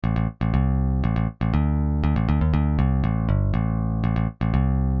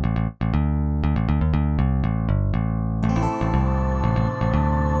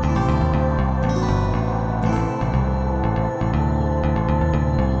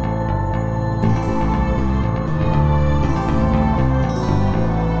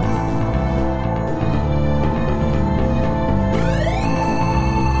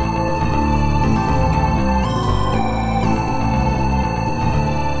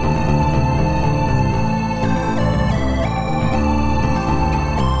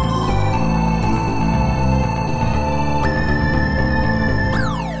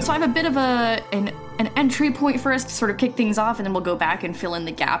bit of an entry point for us to sort of kick things off, and then we'll go back and fill in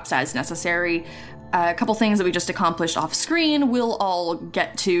the gaps as necessary. A couple things that we just accomplished off screen we'll all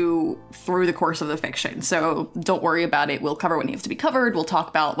get to through the course of the fiction, so don't worry about it. We'll cover what needs to be covered. We'll talk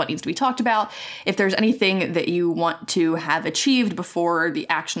about what needs to be talked about. If there's anything that you want to have achieved before the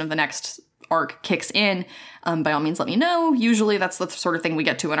action of the next arc kicks in, by all means let me know. Usually that's the sort of thing we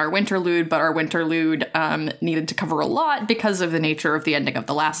get to in our Winterlude, but our Winterlude needed to cover a lot because of the nature of the ending of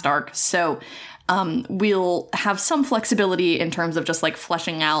the last arc, so we'll have some flexibility in terms of just like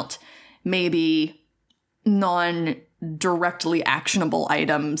fleshing out maybe non-directly actionable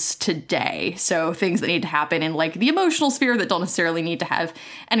items today. So things that need to happen in like the emotional sphere that don't necessarily need to have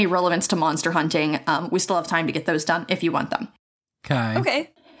any relevance to monster hunting. We still have time to get those done if you want them.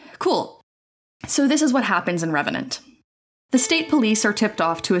 Okay. Cool. So this is what happens in Revenant. The state police are tipped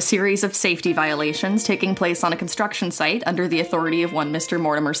off to a series of safety violations taking place on a construction site under the authority of one Mr.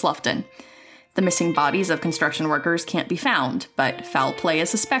 Mortimer Slufton. The missing bodies of construction workers can't be found, but foul play is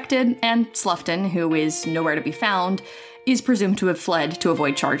suspected, and Slufton, who is nowhere to be found, is presumed to have fled to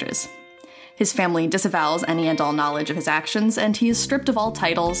avoid charges. His family disavows any and all knowledge of his actions, and he is stripped of all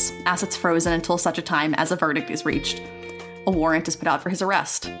titles, assets frozen until such a time as a verdict is reached. A warrant is put out for his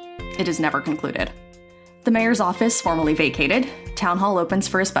arrest. It is never concluded. The mayor's office formally vacated. Town Hall opens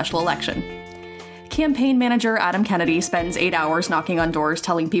for a special election. Campaign manager Adam Kennedy spends 8 hours knocking on doors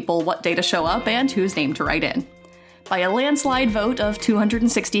telling people what day to show up and whose name to write in. By a landslide vote of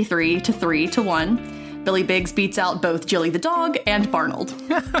 263 to 3 to 1, Billy Biggs beats out both Jilly the dog and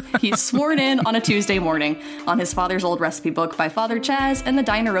Barnold. He's sworn in on a Tuesday morning on his father's old recipe book by Father Chaz, and the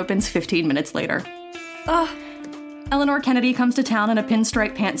diner opens 15 minutes later. Eleanor Kennedy comes to town in a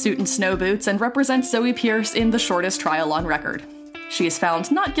pinstripe pantsuit and snow boots and represents Zoe Pierce in the shortest trial on record. She is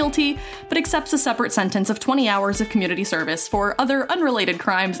found not guilty, but accepts a separate sentence of 20 hours of community service for other unrelated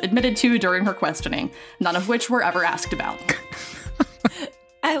crimes admitted to during her questioning, none of which were ever asked about.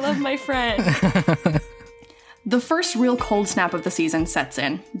 I love my friend. The first real cold snap of the season sets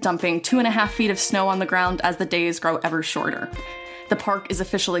in, dumping 2.5 feet of snow on the ground as the days grow ever shorter. The park is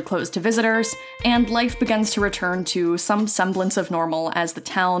officially closed to visitors, and life begins to return to some semblance of normal as the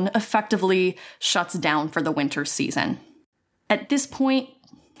town effectively shuts down for the winter season. At this point,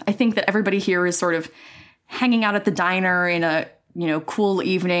 I think that everybody here is sort of hanging out at the diner in a, cool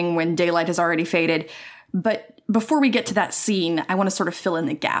evening when daylight has already faded. But before we get to that scene, I want to sort of fill in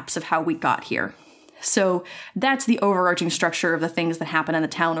the gaps of how we got here. So that's the overarching structure of the things that happen in the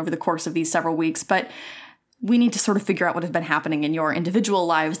town over the course of these several weeks, but we need to sort of figure out what has been happening in your individual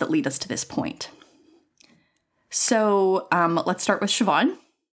lives that lead us to this point. So let's start with Siobhan.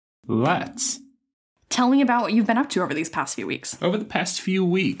 Let's. Tell me about what you've been up to over these past few weeks. Over the past few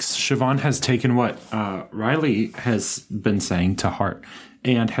weeks, Siobhan has taken what Riley has been saying to heart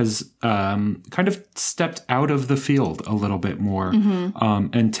and has kind of stepped out of the field a little bit more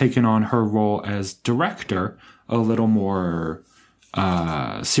and taken on her role as director a little more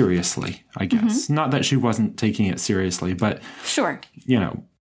seriously, I guess. Not that she wasn't taking it seriously, but, sure,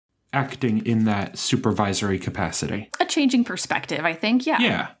 acting in that supervisory capacity. A changing perspective, I think, yeah.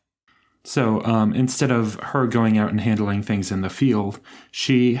 Yeah. So instead of her going out and handling things in the field,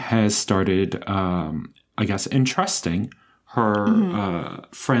 she has started, entrusting her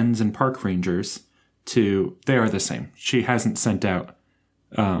friends and park rangers to, they are the same. She hasn't sent out,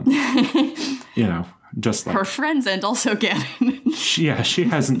 just like... her friends and also Ganon. she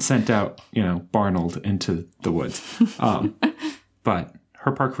hasn't sent out, Barnold into the woods. But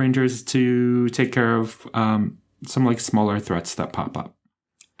her park rangers to take care of some like smaller threats that pop up.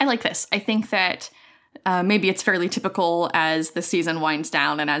 I like this. I think that maybe it's fairly typical as the season winds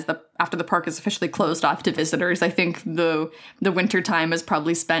down and after the park is officially closed off to visitors. I think the winter time is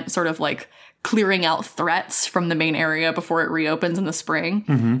probably spent sort of like clearing out threats from the main area before it reopens in the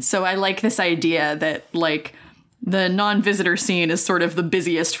spring. So I like this idea that like the non-visitor scene is sort of the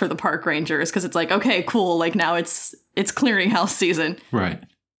busiest for the park rangers because it's like, okay, cool. Like now it's clearinghouse season. Right.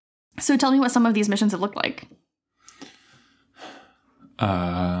 So tell me what some of these missions have looked like.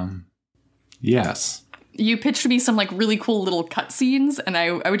 Yes. You pitched me some like really cool little cutscenes, and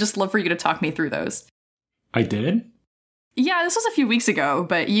I would just love for you to talk me through those. I did? Yeah, this was a few weeks ago,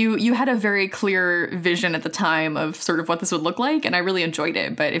 but you had a very clear vision at the time of sort of what this would look like, and I really enjoyed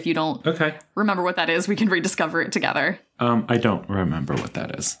it. But if you don't remember what that is, we can rediscover it together. I don't remember what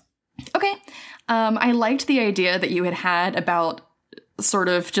that is. Okay. I liked the idea that you had about sort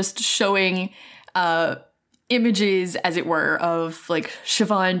of just showing images, as it were, of like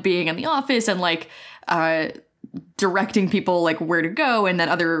Siobhan being in the office and like directing people like where to go, and then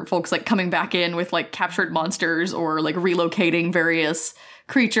other folks like coming back in with like captured monsters or like relocating various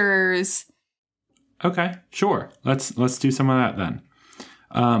creatures. Okay, sure. Let's do some of that then.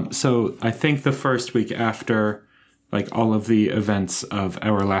 So I think the first week after like all of the events of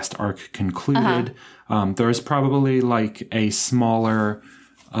our last arc concluded, there's probably like a smaller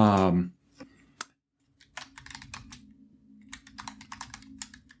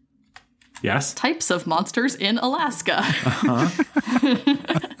yes? Types of monsters in Alaska.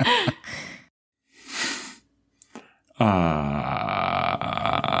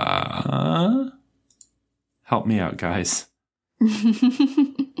 Help me out, guys.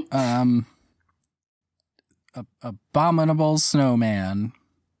 Abominable snowman.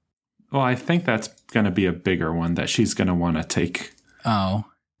 Well, I think that's going to be a bigger one that she's going to want to take. Oh.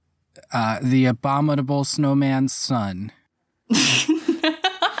 The abominable snowman's son.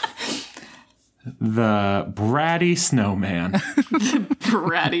 The bratty snowman.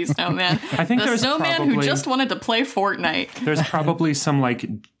 Bratty snowman. I think the there's snowman who just wanted to play Fortnite. There's probably some like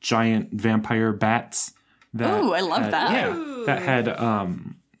giant vampire bats. Ooh, I love that. Yeah, that had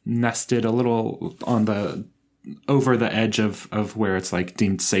nested a little on the over the edge of where it's like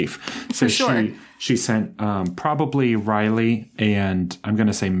deemed safe. So sure. she sent probably Riley and I'm going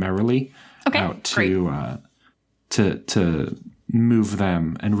to say Merrily out to move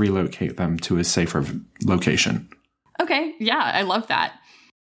them and relocate them to a safer location. Okay, yeah, I love that.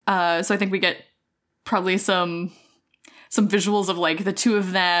 So I think we get probably some visuals of like the two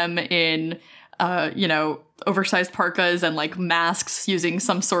of them in oversized parkas and like masks using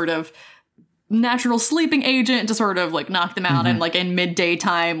some sort of natural sleeping agent to sort of like knock them out and like in midday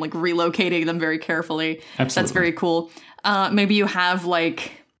time, like relocating them very carefully. Absolutely. That's very cool. Maybe you have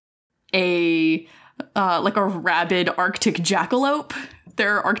like a rabid Arctic jackalope.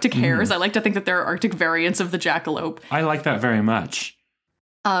 There are Arctic hares. I like to think that there are Arctic variants of the jackalope. I like that very much.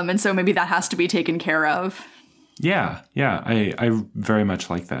 And so maybe that has to be taken care of. Yeah, I very much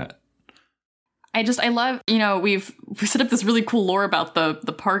like that. I love, we've set up this really cool lore about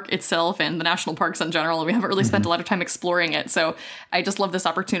the park itself and the national parks in general, and we haven't really spent a lot of time exploring it. So I just love this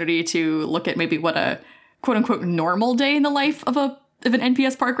opportunity to look at maybe what a quote unquote normal day in the life of an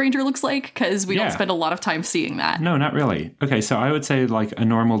NPS park ranger looks like, because we don't spend a lot of time seeing that. No, not really. Okay, so I would say like a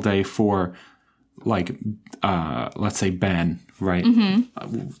normal day for like, let's say Ben, right?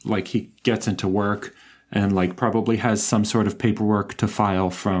 Like he gets into work and like probably has some sort of paperwork to file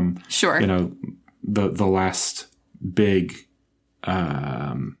from, the last big,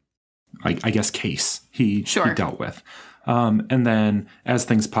 I guess case he dealt with. And then as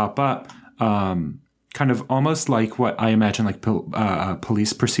things pop up, kind of almost like what I imagine like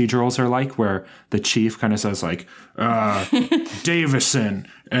police procedurals are like, where the chief kind of says like, Davison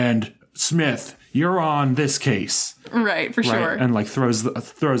and Smith, you're on this case. Right, for sure. And like throws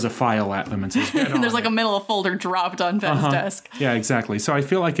a file at them and says, get on. And there's like a middle folder dropped on Ben's desk. Yeah, exactly. So I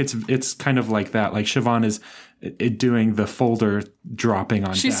feel like it's kind of like that. Like Siobhan is doing the folder dropping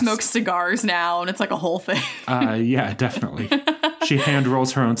on She desk. smokes cigars now, and it's like a whole thing. Yeah, definitely. She hand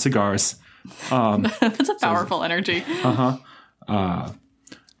rolls her own cigars. That's a powerful energy.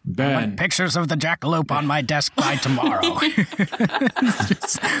 Ben. I want pictures of the jackalope on my desk by tomorrow.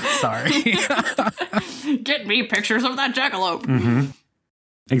 Sorry. Get me pictures of that jackalope.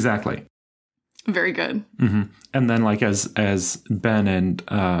 Exactly. Very good. And then like as Ben and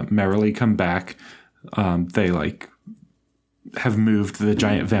Merrily come back, they like have moved the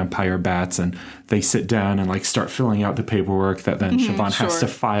giant vampire bats and they sit down and like start filling out the paperwork that then Siobhan has to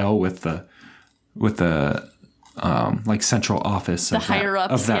file with the like central office of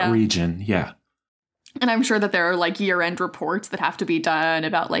that region. Yeah. And I'm sure that there are like year-end reports that have to be done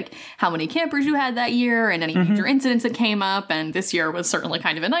about like how many campers you had that year and any major incidents that came up. And this year was certainly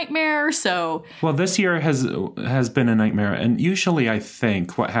kind of a nightmare. So, well, this year has been a nightmare. And usually I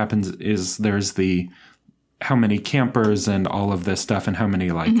think what happens is there's how many campers and all of this stuff and how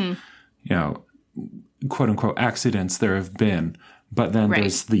many like, quote unquote accidents there have been. But then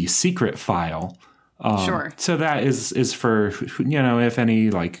there's the secret file. So that is for, if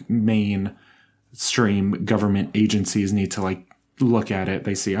any like mainstream government agencies need to like look at it,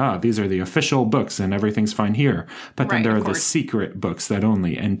 they see, these are the official books and everything's fine here. But then there are the secret books that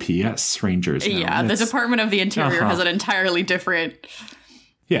only NPS rangers know. Yeah, the Department of the Interior has an entirely different...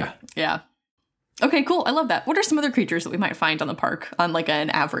 Yeah. Yeah. Okay, cool. I love that. What are some other creatures that we might find on the park on like an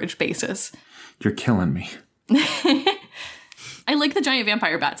average basis? You're killing me. I like the giant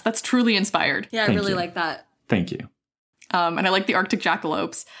vampire bats. That's truly inspired. Yeah, I really like that. Thank you. And I like the Arctic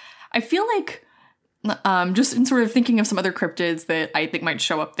jackalopes. I feel like, just in sort of thinking of some other cryptids that I think might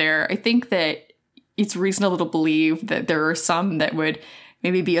show up there, I think that it's reasonable to believe that there are some that would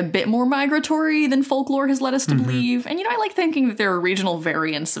maybe be a bit more migratory than folklore has led us to believe. And, I like thinking that there are regional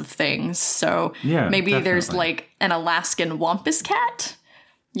variants of things. So Yeah, maybe there's definitely. like an Alaskan wampus cat,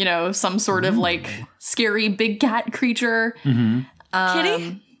 some sort of like scary big cat creature.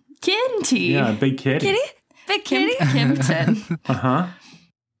 Kitty? Kinty. Yeah, big kitty. Kitty? Big kitty? Kimpton. Uh-huh.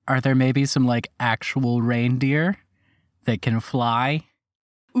 Are there maybe some like actual reindeer that can fly?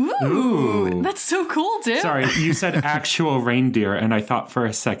 Ooh, that's so cool, Tim. Sorry, you said actual reindeer, and I thought for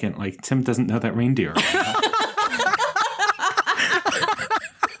a second, like, Tim doesn't know that reindeer.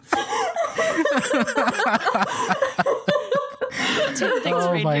 Tim thinks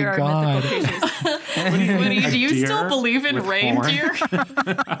Oh my reindeer are God. mythical creatures. Woody, do you deer still believe in with reindeer?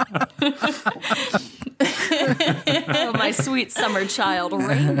 Oh, my sweet summer child,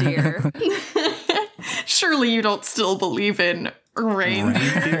 reindeer. Surely you don't still believe in reindeer.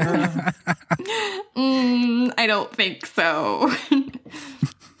 Reindeer? I don't think so.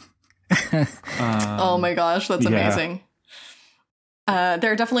 Oh my gosh, that's yeah. amazing.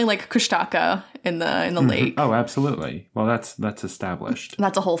 There are definitely like Kushtaka in the lake. Oh, absolutely. Well, that's established.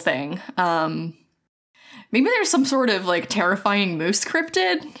 That's a whole thing. Maybe there's some sort of like terrifying moose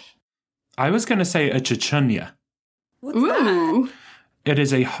cryptid. I was going to say a chichunya. What's that? Ooh. It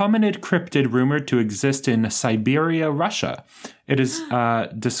is a hominid cryptid rumored to exist in Siberia, Russia. It is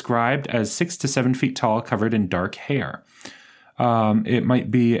described as 6 to 7 feet tall, covered in dark hair. It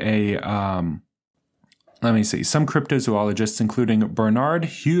might be a... let me see. Some cryptozoologists, including Bernard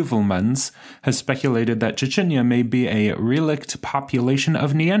Heuvelmans, has speculated that Chichunya may be a relict population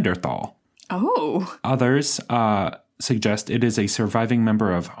of Neanderthal. Oh. Others suggest it is a surviving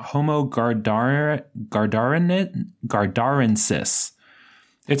member of Homo gardarensis.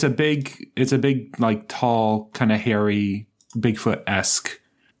 It's a big, like, tall, kind of hairy, Bigfoot-esque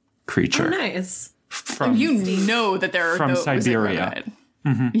creature. Oh, nice. From, You know that there are from those Siberia.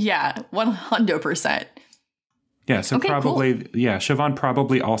 Yeah, 100%. Yeah, so Okay, probably, Siobhan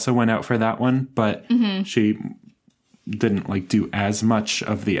probably also went out for that one, but she didn't, like, do as much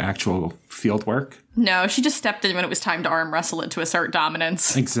of the actual field work. No, she just stepped in when it was time to arm wrestle it to assert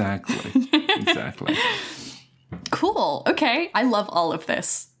dominance. Exactly. Exactly. Cool. Okay. I love all of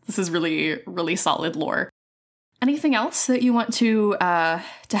this. This is really, really solid lore. Anything else that you want to have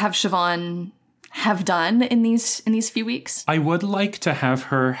Siobhan have done in these few weeks? I would like to have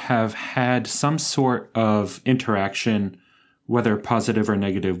her have had some sort of interaction, whether positive or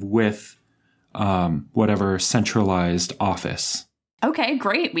negative, with whatever centralized office. Okay,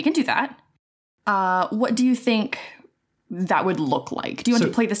 great. We can do that. What do you think that would look like? Do you want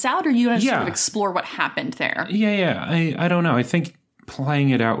to play this out, or do you want to sort of explore what happened there? Yeah. I don't know. I think playing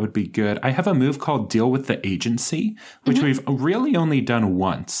it out would be good. I have a move called Deal with the Agency, which we've really only done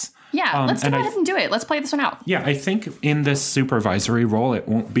once. Yeah, let's go ahead and do it. Let's play this one out. Yeah, I think in this supervisory role, it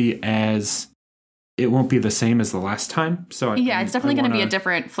won't be the same as the last time. So it's definitely going to be a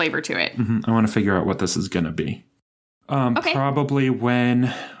different flavor to it. I want to figure out what this is going to be. Okay. Probably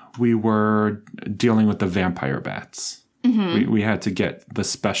when we were dealing with the vampire bats, we had to get the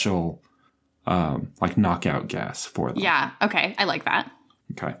special like knockout gas for them. Yeah. Okay. I like that.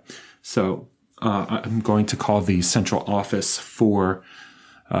 Okay. So I'm going to call the central office for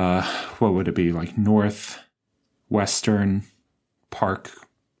what would it be, like Northwestern Park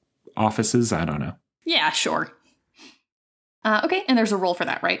offices? I don't know. Yeah. Sure. Okay. And there's a roll for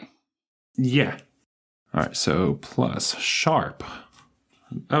that, right? Yeah. All right. So plus sharp.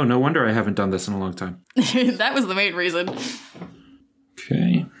 Oh, no wonder I haven't done this in a long time. That was the main reason.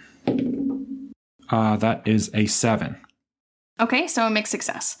 Okay. That is a 7. Okay, so a mixed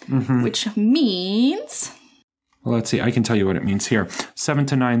success, which means... Well, let's see. I can tell you what it means here. 7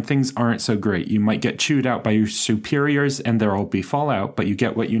 to 9, things aren't so great. You might get chewed out by your superiors and there'll be fallout, but you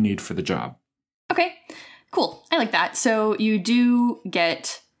get what you need for the job. Okay, cool. I like that. So you do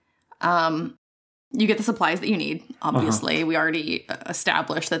get... you get the supplies that you need, obviously. We already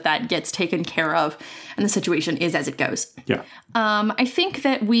established that gets taken care of, and the situation is as it goes. Yeah. I think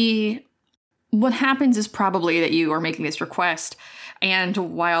that what happens is probably that you are making this request, and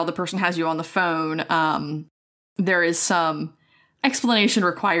while the person has you on the phone, there is some explanation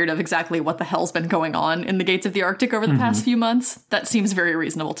required of exactly what the hell's been going on in the gates of the Arctic over the past few months. That seems very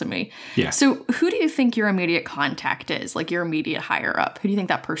reasonable to me. Yeah. So who do you think your immediate contact is? Like your immediate higher up? Who do you think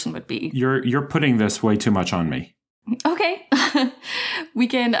that person would be? You're putting this way too much on me. Okay. we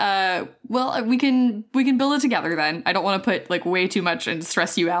can build it together then. I don't want to put like way too much and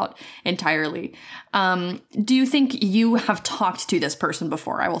stress you out entirely. Do you think you have talked to this person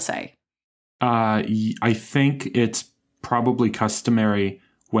before, I will say? I think it's probably customary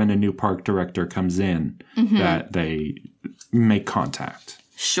when a new park director comes in that they make contact.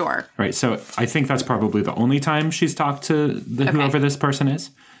 Sure. Right. So I think that's probably the only time she's talked to whoever this person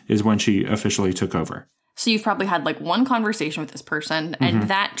is when she officially took over. So you've probably had like one conversation with this person, and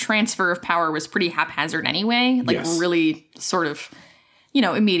that transfer of power was pretty haphazard anyway, like really sort of,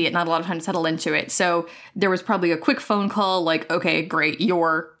 immediate, not a lot of time to settle into it. So there was probably a quick phone call like, okay, great,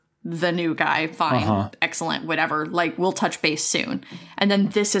 you're the new guy, fine, excellent, whatever, like we'll touch base soon. And then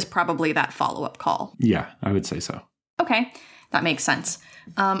this is probably that follow-up call. Yeah, I would say so. Okay, that makes sense.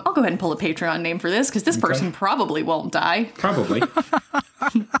 I'll go ahead and pull a Patreon name for this because this person probably won't die. Probably.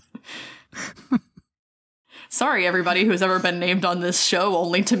 Sorry, everybody who's ever been named on this show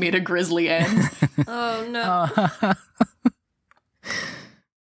only to meet a grisly end. Oh, no.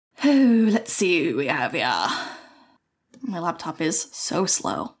 Let's see who we have here. My laptop is so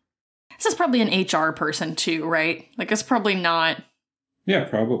slow. This is probably an HR person too, right? Like, it's probably not... Yeah,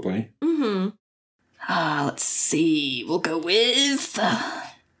 probably. Mm-hmm. Let's see. We'll go with...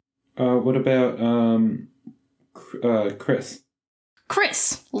 What about, Chris?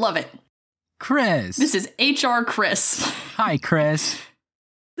 Chris. Love it. Chris. This is HR Chris. Hi, Chris.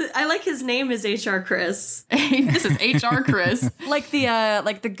 I like his name is HR Chris. This is HR Chris. Like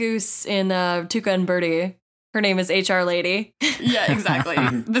the goose in Tuca and Birdie. Her name is HR Lady. Yeah, exactly.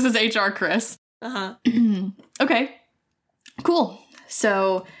 This is HR Chris. Uh-huh. Okay. Cool.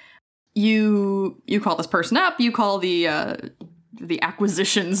 So you call this person up, you call the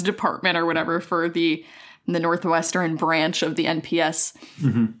acquisitions department or whatever for the Northwestern branch of the NPS.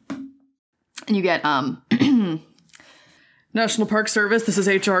 Mm-hmm. And you get National Park Service, this is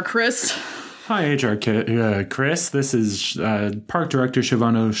HR Chris. Hi, HR Chris. This is Park Director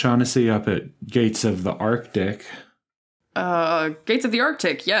Siobhan O'Shaughnessy up at Gates of the Arctic. Gates of the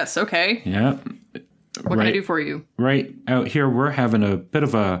Arctic, yes, okay. Yeah. What can I do for you? Right out here, we're having a bit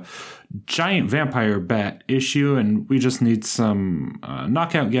of a giant vampire bat issue, and we just need some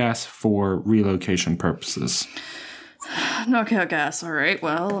knockout gas for relocation purposes. Knockout gas, all right.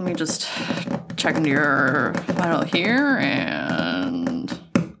 Well, let me just check into your file here, and...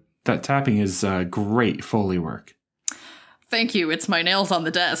 That tapping is great Foley work. Thank you. It's my nails on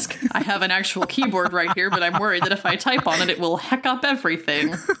the desk. I have an actual keyboard right here, but I'm worried that if I type on it, it will heck up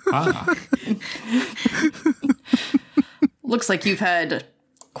everything. Looks like you've had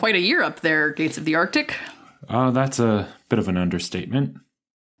quite a year up there, Gates of the Arctic. Oh, that's a bit of an understatement. Do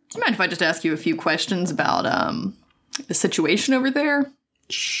you mind if I just ask you a few questions about the situation over there?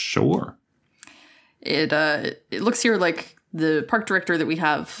 Sure. It looks here like the park director that we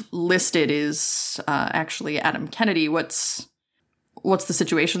have listed is actually Adam Kennedy. What's the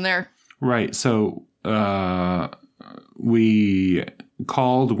situation there? Right. So we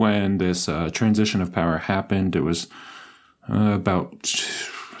called when this transition of power happened. It was about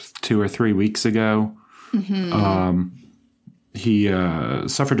 2 or 3 weeks ago. Mm-hmm. He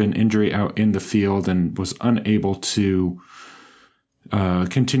suffered an injury out in the field and was unable to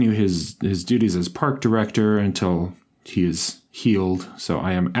continue his duties as park director until he is healed. So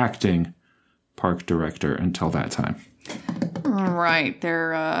I am acting park director until that time. Right.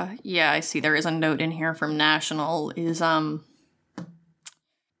 There, yeah, I see there is a note in here from National.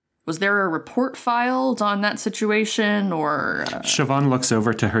 Was there a report filed on that situation, or... Siobhan looks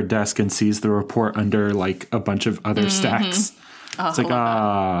over to her desk and sees the report under, like, a bunch of other stacks. It's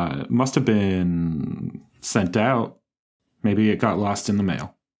like, must have been sent out. Maybe it got lost in the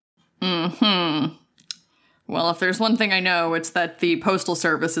mail. Mm-hmm. Well, if there's one thing I know, it's that the Postal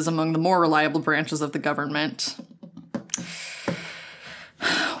Service is among the more reliable branches of the government.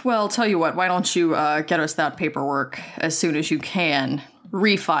 Well, tell you what, why don't you get us that paperwork as soon as you can?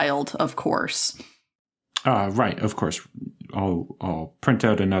 Refiled, of course. Right, of course. I'll print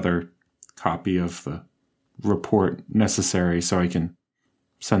out another copy of the report necessary so I can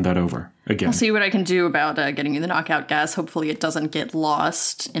send that over again. I'll see what I can do about getting you the knockout gas. Hopefully it doesn't get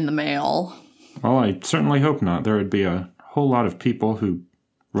lost in the mail. Well, I certainly hope not. There would be a whole lot of people who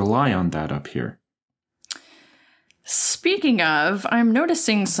rely on that up here. Speaking of, I'm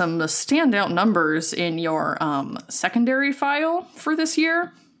noticing some standout numbers in your secondary file for this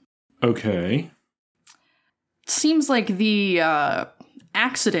year. Okay. Seems like the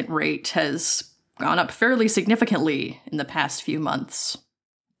accident rate has gone up fairly significantly in the past few months.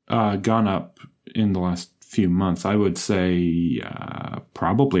 Gone up in the last few months. I would say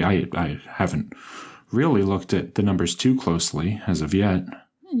probably. I haven't really looked at the numbers too closely as of yet.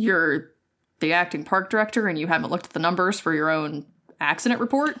 You're the acting park director and you haven't looked at the numbers for your own accident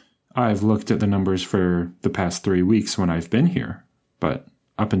report? I've looked at the numbers for the past 3 weeks when I've been here, but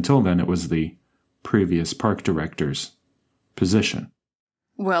up until then it was the previous park director's position.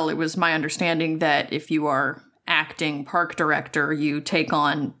 Well, it was my understanding that if you are acting park director, you take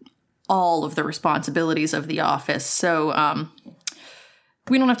on all of the responsibilities of the office. So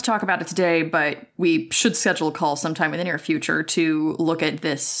we don't have to talk about it today, but we should schedule a call sometime in the near future to look at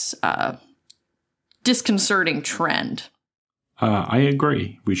this disconcerting trend. I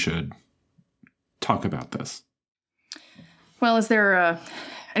agree. We should talk about this. Well, is there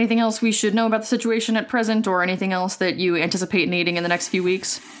anything else we should know about the situation at present, or anything else that you anticipate needing in the next few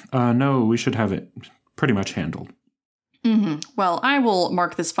weeks? No, we should have it pretty much handled. Mm-hmm. Well, I will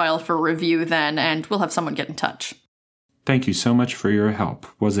mark this file for review then, and we'll have someone get in touch. Thank you so much for your help.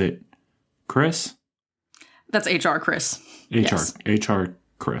 Was it Chris? That's HR Chris. Yes. HR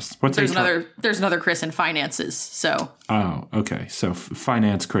Chris. What's there's HR? There's another Chris in finances, so. Oh, okay. So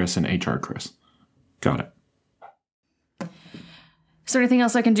finance Chris and HR Chris. Got it. Is there anything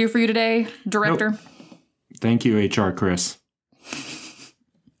else I can do for you today, Director? Nope. Thank you, HR Chris.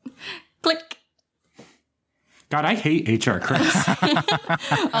 Click. God, I hate HR Chris.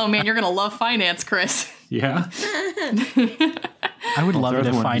 Oh man, you're gonna love finance, Chris. Yeah. I would love it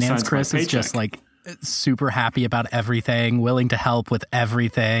if finance Chris is just like super happy about everything, willing to help with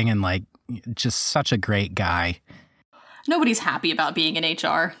everything, and like just such a great guy. Nobody's happy about being in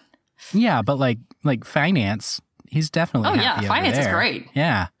HR. Yeah, but like finance, he's definitely happy yeah, over finance there. is great.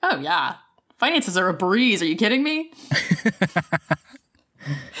 Yeah. Oh yeah, finances are a breeze. Are you kidding me?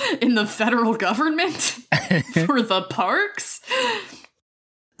 In the federal government for the parks.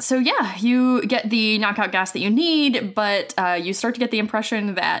 So yeah, you get the knockout gas that you need, but you start to get the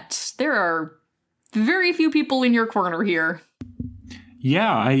impression that there are very few people in your corner here.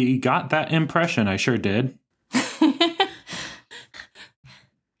 Yeah, I got that impression. I sure did.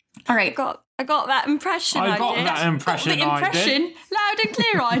 All right. I got that impression. I got that impression. The impression, loud and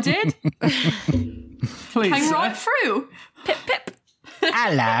clear. I did. Please, Came right through. Pip pip.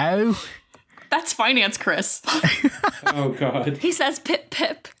 Hello. That's finance, Chris. Oh God. He says pip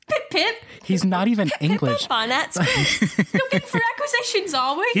pip. Pip pip. He's not even English. Finance. Looking for acquisitions,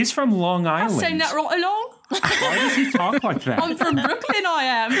 are we? He's from Long Island. Saying that right along. Why does he talk like that? I'm from Brooklyn, I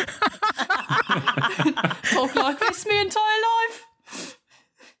am. Talk like this my entire life.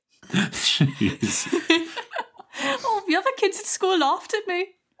 Jeez. Oh, the other kids at school laughed at me.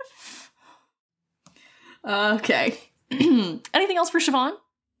 Okay. Anything else for Siobhan?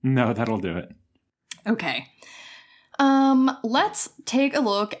 No, that'll do it. Okay. Let's take a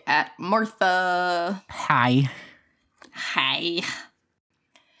look at Martha. Hi. Hi.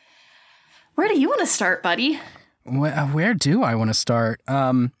 Where do you want to start, buddy? Where do I want to start?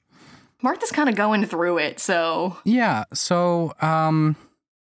 Martha's kind of going through it, so... Yeah, so,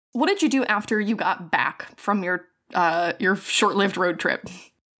 What did you do after you got back from your short-lived road trip?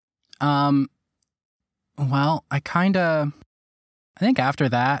 Well, I think after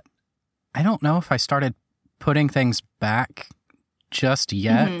that, I don't know if I started putting things back just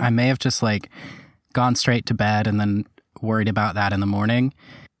yet. Mm-hmm. I may have just like gone straight to bed and then worried about that in the morning.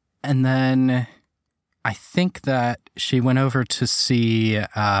 And then I think that she went over to see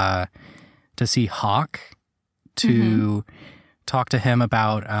Hawk to talk to him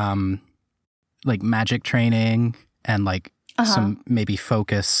about like magic training and like some maybe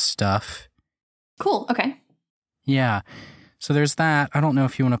focus stuff. Cool, okay. Yeah. So there's that. I don't know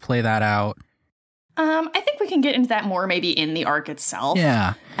if you want to play that out. I think we can get into that more maybe in the arc itself.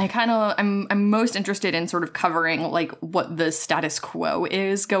 Yeah. I'm most interested in sort of covering like what the status quo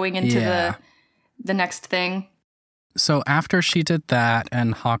is going into the next thing. So after she did that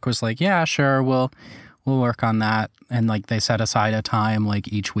and Hawk was like, yeah, sure, we'll work on that. And like they set aside a time like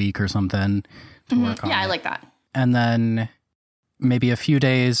each week or something to work on it. Yeah, I like that. And then maybe a few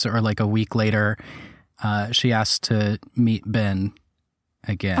days or like a week later, she asked to meet Ben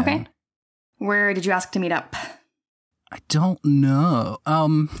again. Okay. Where did you ask to meet up? I don't know.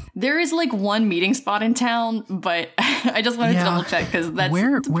 There is like one meeting spot in town, but I just wanted to double check because that's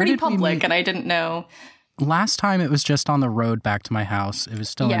pretty public and I didn't know. Last time it was just on the road back to my house. It was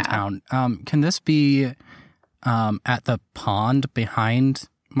still in town. Can this be at the pond behind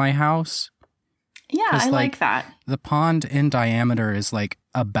my house? Yeah, I like that. The pond in diameter is like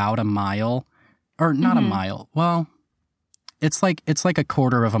about a mile. Or not a mile. Well, it's like a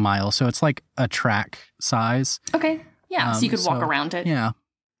quarter of a mile, so it's like a track size. Okay. Yeah, so you could walk around it. Yeah.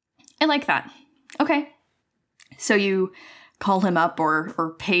 I like that. Okay. So you call him up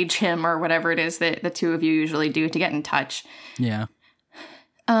or page him or whatever it is that the two of you usually do to get in touch. Yeah.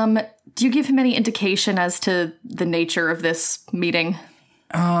 Do you give him any indication as to the nature of this meeting?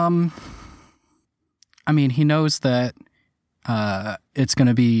 I mean, he knows that it's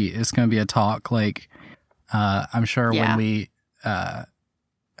gonna be a talk. Like, I'm sure when we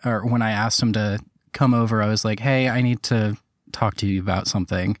or when I asked him to come over, I was like, hey, I need to talk to you about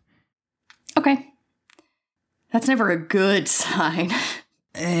something. Okay. That's never a good sign.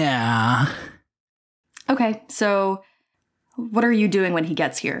 Yeah. Okay, so what are you doing when he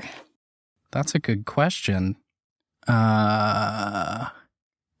gets here? That's a good question. I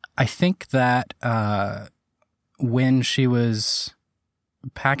think that when she was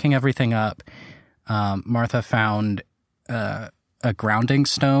packing everything up, Martha found a grounding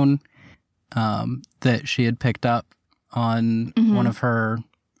stone that she had picked up on one of her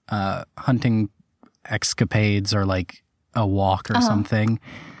hunting escapades or like a walk or something.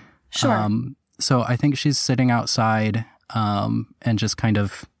 Sure. So I think she's sitting outside and just kind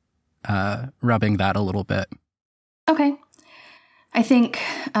of rubbing that a little bit. Okay. I think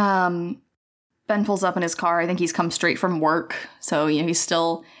Ben pulls up in his car. I think he's come straight from work. So, he's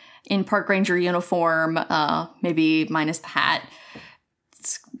still in park ranger uniform, maybe minus the hat.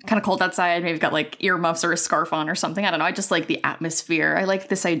 It's kind of cold outside. Maybe got like earmuffs or a scarf on or something. I don't know. I just like the atmosphere. I like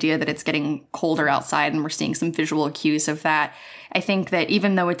this idea that it's getting colder outside and we're seeing some visual cues of that. I think that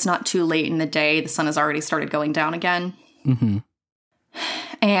even though it's not too late in the day, the sun has already started going down again. Mm-hmm.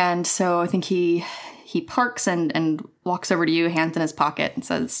 And so I think he parks and walks over to you, hands in his pocket, and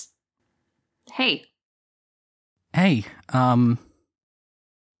says, Hey, do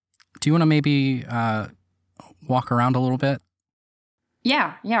you want to maybe walk around a little bit?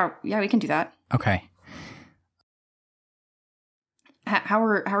 Yeah, we can do that. Okay. How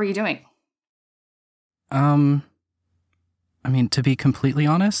are you doing? I mean, to be completely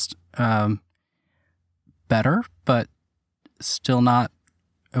honest, better, but still not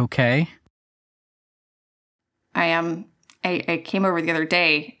okay. I came over the other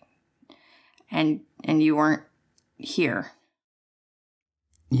day, and you weren't here.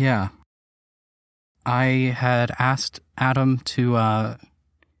 Yeah. I had asked Adam to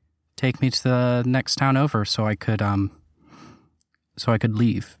take me to the next town over so I could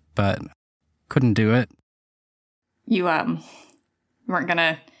leave, but couldn't do it. You weren't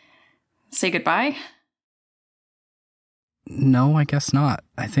gonna say goodbye? No, I guess not.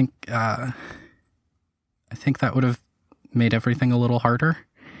 I think that would have made everything a little harder.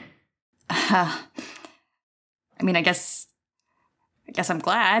 I mean, I guess I'm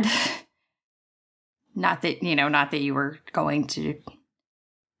glad. Not that you were going to,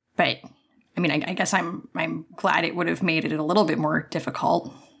 but I mean, I guess I'm glad it would have made it a little bit more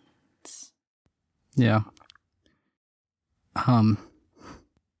difficult. Yeah. God,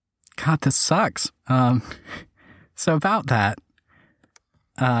 this sucks. So about that,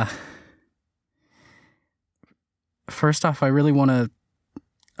 first off, I really want to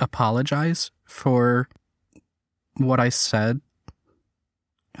apologize for what I said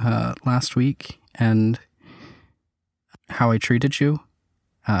last week and how I treated you.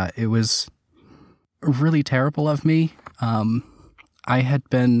 It was really terrible of me. I had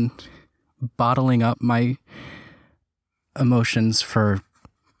been bottling up my emotions for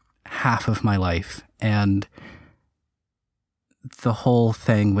half of my life, and the whole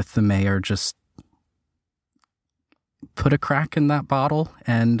thing with the mayor just put a crack in that bottle,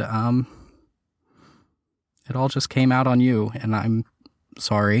 and it all just came out on you, and I'm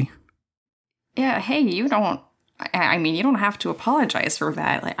sorry. Yeah, hey, you don't have to apologize for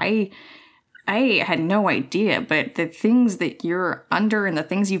that. Like, I had no idea, but the things that you're under and the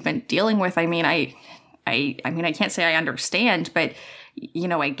things you've been dealing with, I can't say I understand, but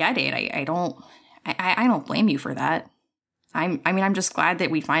I get it. I don't blame you for that. I'm just glad that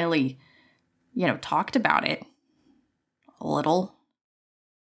we finally, talked about it a little.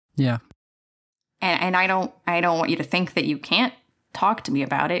 Yeah. And I don't want you to think that you can't talk to me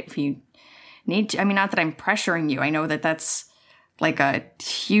about it if you need to. I mean, not that I'm pressuring you. I know that that's like a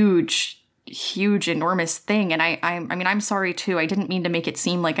huge, enormous thing. And I'm sorry too. I didn't mean to make it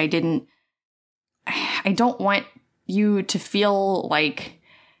seem like I don't want you to feel like,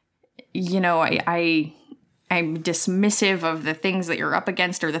 I'm dismissive of the things that you're up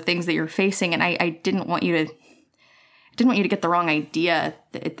against or the things that you're facing. And I didn't want you to get the wrong idea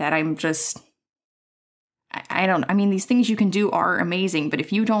that I'm just, these things you can do are amazing, but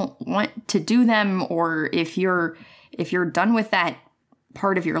if you don't want to do them, or if you're done with that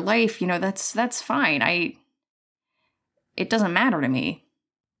part of your life, that's fine. It doesn't matter to me.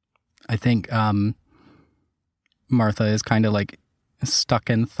 I think Martha is kind of like stuck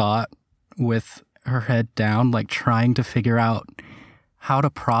in thought with her head down, like trying to figure out how to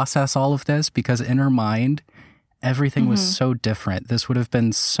process all of this, because in her mind, everything was so different. This would have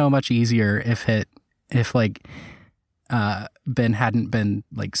been so much easier if Ben hadn't been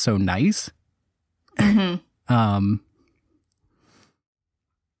like so nice. Mm-hmm.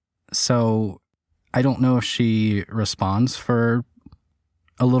 So I don't know if she responds for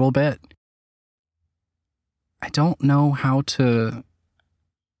a little bit. I don't know how to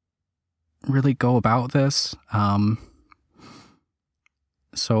really go about this.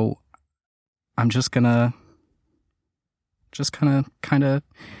 So I'm just gonna kind of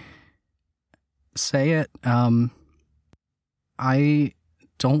say it. I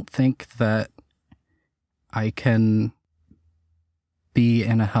don't think that I can be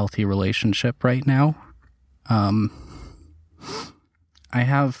in a healthy relationship right now. I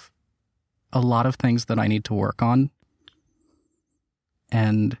have a lot of things that I need to work on,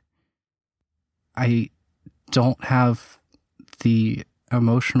 and I don't have the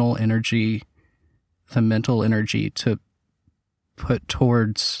emotional energy, the mental energy to put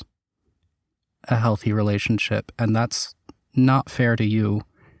towards a healthy relationship. And that's not fair to you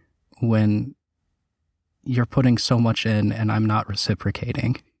when you're putting so much in and I'm not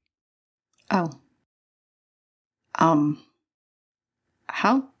reciprocating. Oh.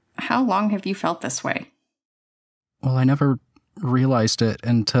 How long have you felt this way? Well, I never realized it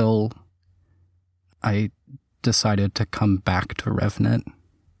until I decided to come back to Revenant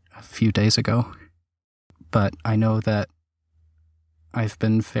a few days ago. But I know that I've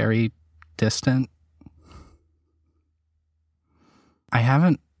been very distant. I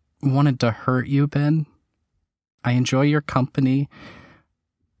haven't wanted to hurt you, Ben. I enjoy your company.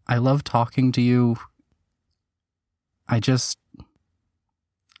 I love talking to you.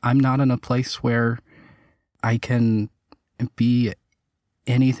 I'm not in a place where I can be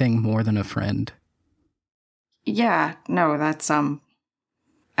anything more than a friend. Yeah, no, that's,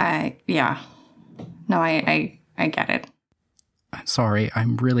 yeah. No, I get it. I'm sorry, I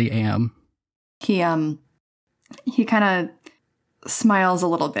really am. He kind of smiles a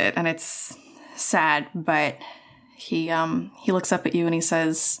little bit, and it's sad, but he looks up at you and he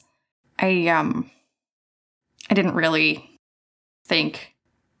says, I didn't really think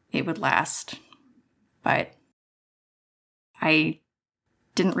it would last, but I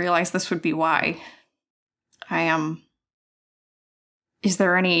didn't realize this would be why. Is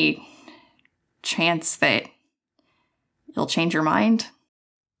there any chance that you'll change your mind?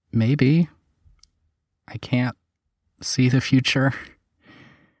 Maybe. I can't see the future,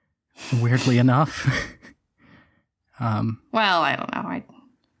 weirdly enough. Well, I don't know.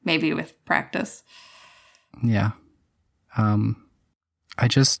 Maybe with practice. Yeah. I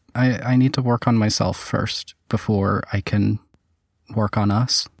need to work on myself first before I can work on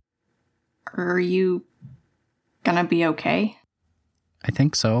us. Are you gonna be okay? I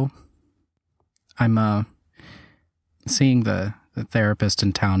think so. I'm seeing the therapist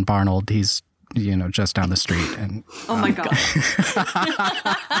in town, Barnold. He's, just down the street. And Oh my God.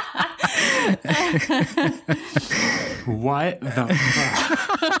 What the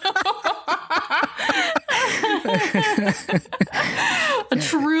fuck? A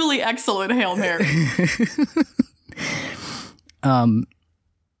truly excellent Hail Mary.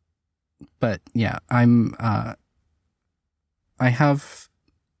 But yeah, I have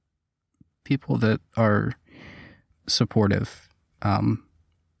people that are supportive.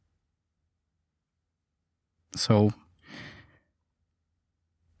 So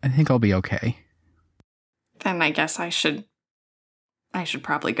I think I'll be okay. Then I guess I should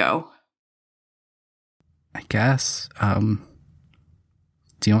probably go. I guess. Do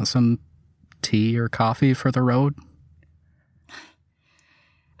you want some tea or coffee for the road?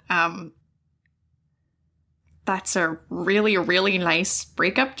 That's a really, really nice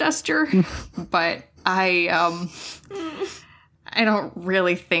breakup gesture, but I don't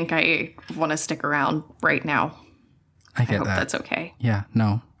really think I want to stick around right now. I get hope that. That's okay. Yeah,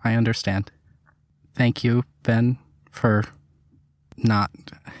 no, I understand. Thank you, Ben, for not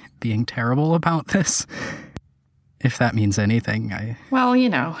being terrible about this. If that means anything, Well,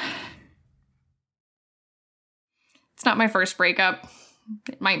 it's not my first breakup.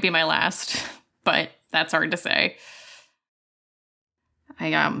 It might be my last, but that's hard to say.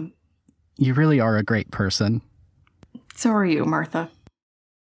 You really are a great person. So are you, Martha.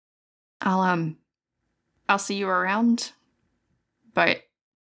 I'll see you around, but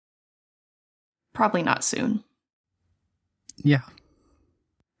probably not soon. Yeah.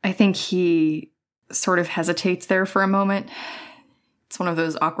 I think he sort of hesitates there for a moment. It's one of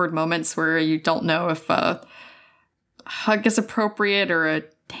those awkward moments where you don't know if a hug is appropriate or a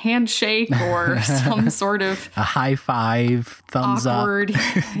handshake or some sort of a high five, thumbs awkward,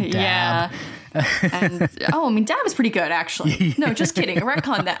 up. yeah. And dab is pretty good, actually. No, just kidding.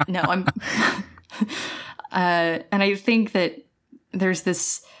 Retcon that. No, I'm. And I think that there's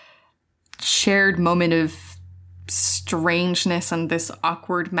this shared moment of strangeness and this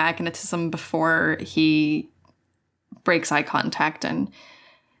awkward magnetism before he breaks eye contact and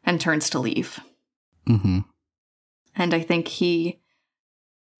turns to leave. Mm-hmm. And I think he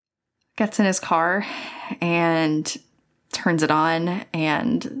gets in his car and turns it on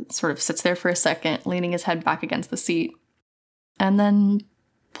and sort of sits there for a second, leaning his head back against the seat, and then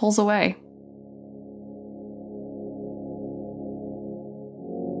pulls away.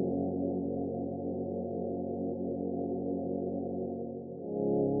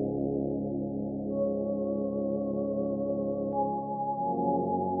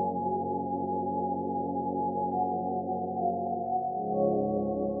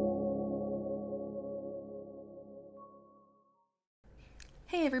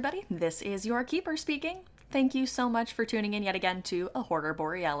 Hey everybody, this is your Keeper speaking. Thank you so much for tuning in yet again to A Horror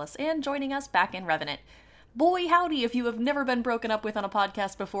Borealis and joining us back in Revenant. Boy howdy, if you have never been broken up with on a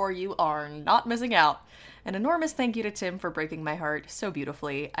podcast before, you are not missing out. An enormous thank you to Tim for breaking my heart so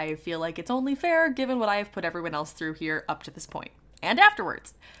beautifully. I feel like it's only fair given what I have put everyone else through here up to this point. And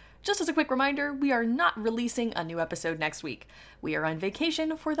afterwards. Just as a quick reminder, we are not releasing a new episode next week. We are on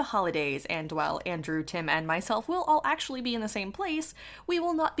vacation for the holidays, and while Andrew, Tim, and myself will all actually be in the same place, we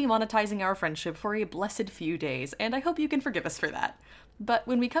will not be monetizing our friendship for a blessed few days, and I hope you can forgive us for that. But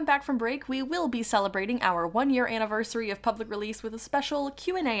when we come back from break, we will be celebrating our 1-year anniversary of public release with a special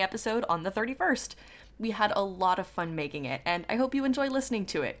Q&A episode on the 31st. We had a lot of fun making it, and I hope you enjoy listening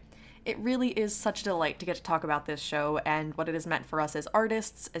to it. It really is such a delight to get to talk about this show and what it has meant for us as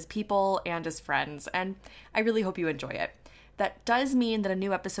artists, as people, and as friends, and I really hope you enjoy it. That does mean that a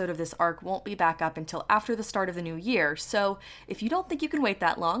new episode of this arc won't be back up until after the start of the new year, so if you don't think you can wait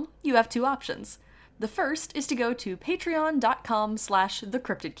that long, you have two options. The first is to go to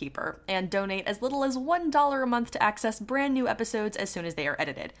patreon.com/thecryptidkeeper and donate as little as $1 a month to access brand new episodes as soon as they are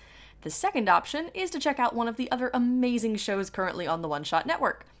edited. The second option is to check out one of the other amazing shows currently on the One Shot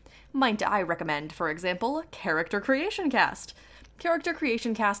Network. Might I recommend, for example, Character Creation Cast. Character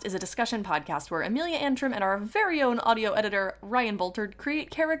Creation Cast is a discussion podcast where Amelia Antrim and our very own audio editor, Ryan Boltard, create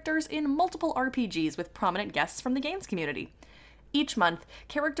characters in multiple RPGs with prominent guests from the games community. Each month,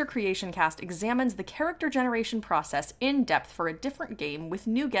 Character Creation Cast examines the character generation process in depth for a different game with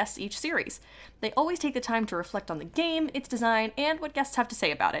new guests each series. They always take the time to reflect on the game, its design, and what guests have to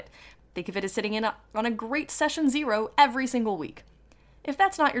say about it. Think of it as sitting in on a great session zero every single week. If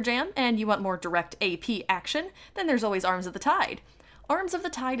that's not your jam, and you want more direct AP action, then there's always Arms of the Tide. Arms of the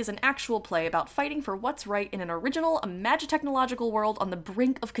Tide is an actual play about fighting for what's right in an original, magitechnological world on the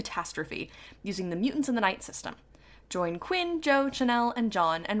brink of catastrophe, using the Mutants in the Night system. Join Quinn, Joe, Chanel, and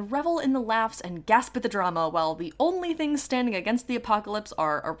John, and revel in the laughs and gasp at the drama while the only things standing against the apocalypse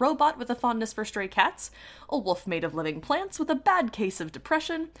are a robot with a fondness for stray cats, a wolf made of living plants with a bad case of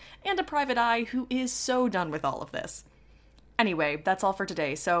depression, and a private eye who is so done with all of this. Anyway, that's all for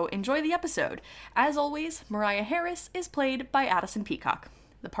today, so enjoy the episode. As always, Mariah Harris is played by Addison Peacock.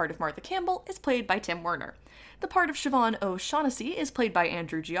 The part of Martha Campbell is played by Tim Werner. The part of Siobhan O'Shaughnessy is played by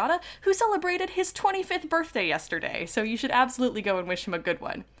Andrew Giotta, who celebrated his 25th birthday yesterday, so you should absolutely go and wish him a good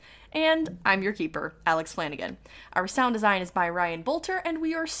one. And I'm your keeper, Alex Flanagan. Our sound design is by Ryan Bolter, and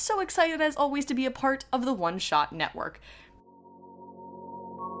we are so excited as always to be a part of the One Shot Network.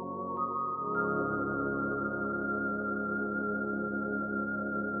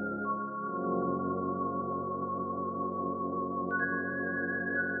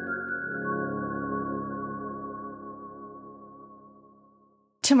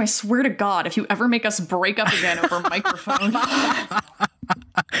 Tim, I swear to God, if you ever make us break up again over a microphone.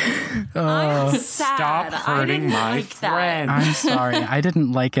 I'm sad. Stop hurting my friend. I'm sorry. I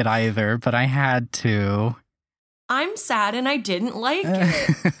didn't like it either, but I had to. I'm sad and I didn't like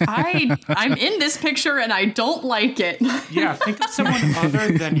it. I'm in this picture and I don't like it. Yeah, think of someone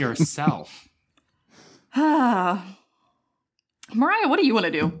other than yourself. Mariah, what do you want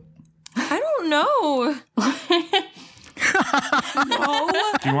to do? I don't know. No.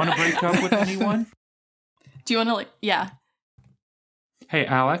 Do you want to break up with anyone? Do you want to, yeah. Hey,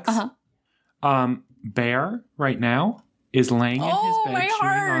 Alex. Uh-huh. Bear, right now, is laying in his bed my chewing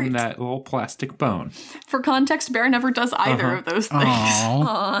heart. on that little plastic bone. For context, Bear never does either of those things.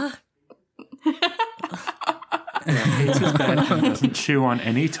 Aw. Yeah, hates his bed and doesn't chew on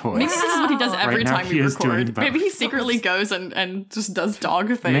any toys. Maybe this is what he does every Right now, time he we is doing record. both. Maybe he secretly goes and just does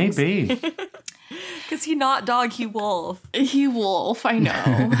dog things. Maybe. Because he not dog, he wolf. He wolf, I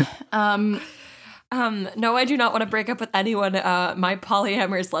know. No, I do not want to break up with anyone. My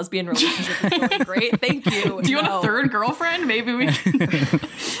polyamorous lesbian relationship is going great. Thank you. Do you want a third girlfriend? Maybe we can.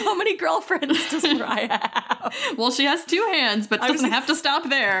 How many girlfriends does Mariah have? Well, she has 2 hands, but doesn't have to stop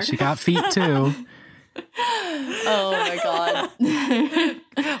there. She got feet too. Oh my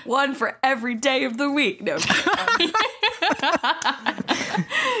god. One for every day of the week. No,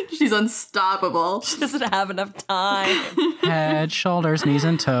 She's unstoppable. she doesn't have enough time. Head, shoulders, knees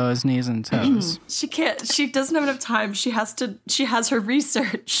and toes, knees and toes. She can't. She doesn't have enough time. She has her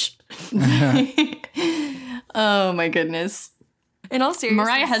research. Oh my goodness. In all seriousness,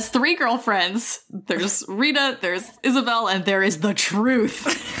 Mariah has 3 girlfriends. There's Rita, there's Isabel, and there is the truth.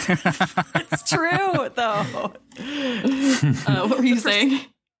 it's true though. What were you saying?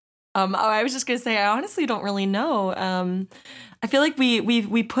 I was just gonna say, I honestly don't really know. I feel like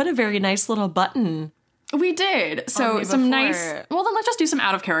we put a very nice little button. We did. So some nice. Well, then let's just do some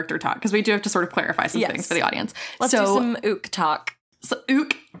out of character talk because we do have to sort of clarify some things for the audience. Let's do some ook talk.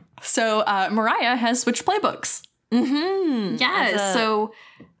 So Mariah has switched playbooks. Mm-hmm. Yes. So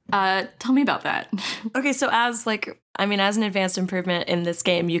tell me about that. Okay, so as an advanced improvement in this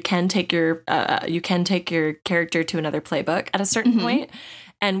game, you can take your character to another playbook at a certain point.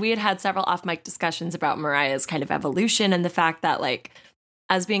 And we had several off-mic discussions about Mariah's kind of evolution and the fact that, like,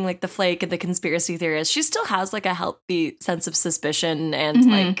 as being, like, the flake and the conspiracy theorist, she still has, like, a healthy sense of suspicion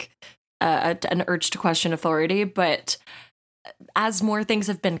and, like, an urge to question authority. But as more things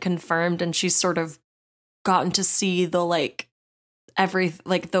have been confirmed and she's sort of gotten to see the, like,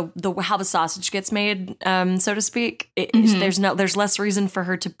 the how the sausage gets made, so to speak, there's less reason for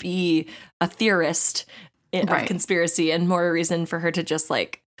her to be a theorist of conspiracy and more reason for her to just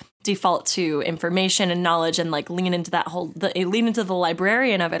like default to information and knowledge and like lean into the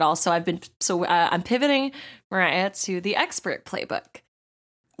librarian of it all. So I'm pivoting Mariah to the expert playbook,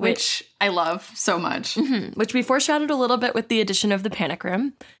 which I love so much. Which we foreshadowed a little bit with the addition of the panic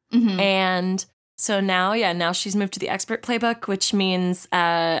room. And so now she's moved to the expert playbook, which means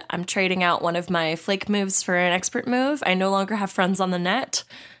I'm trading out one of my flake moves for an expert move. I no longer have friends on the net.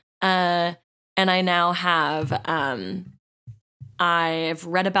 And I now have, I've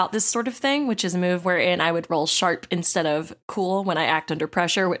read about this sort of thing, which is a move wherein I would roll sharp instead of cool when I act under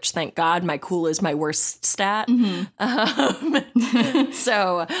pressure, which thank God my cool is my worst stat.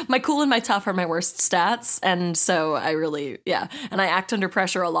 So my cool and my tough are my worst stats. And so I really, and I act under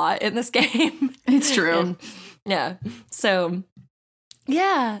pressure a lot in this game. It's true. So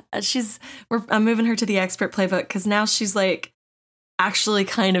I'm moving her to the expert playbook because now she's like, actually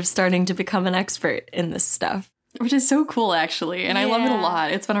kind of starting to become an expert in this stuff. Which is so cool, actually. And I love it a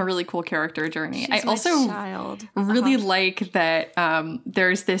lot. It's been a really cool character journey. She's I also really like that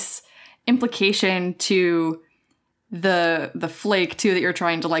there's this implication to the flake, too, that you're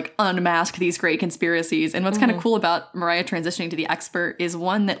trying to, like, unmask these great conspiracies. And what's kind of cool about Mariah transitioning to the expert is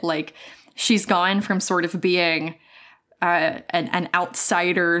one that, like, she's gone from sort of being an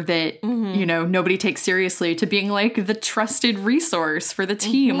outsider that, you know, nobody takes seriously to being like the trusted resource for the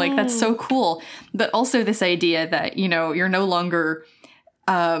team. Like, that's so cool. But also this idea that, you know, you're no longer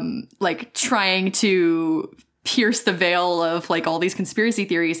like trying to pierce the veil of like all these conspiracy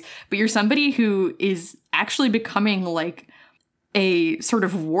theories, but you're somebody who is actually becoming like a sort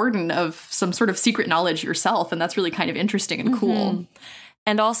of warden of some sort of secret knowledge yourself. And that's really kind of interesting and cool.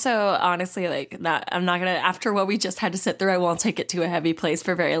 And also, honestly, like, I'm not going to, after what we just had to sit through, I won't take it to a heavy place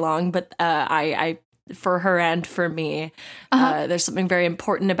for very long. But I for her and for me, there's something very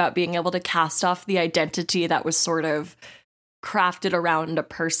important about being able to cast off the identity that was sort of crafted around a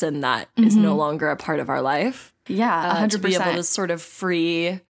person that is no longer a part of our life. Yeah, 100%. To be able to sort of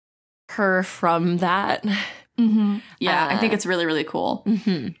free her from that. Yeah, I think it's really, really cool.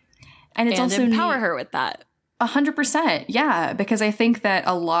 And it's also empower her with that. 100%. Yeah, because I think that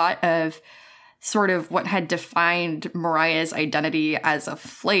a lot of sort of what had defined Mariah's identity as a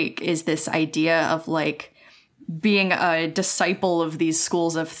flake is this idea of like being a disciple of these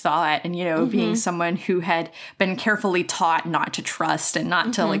schools of thought and, you know, being someone who had been carefully taught not to trust and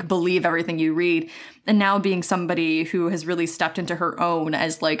not to like believe everything you read. And now being somebody who has really stepped into her own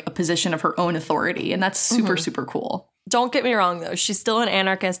as like a position of her own authority. And that's super, super cool. Don't get me wrong, though. She's still an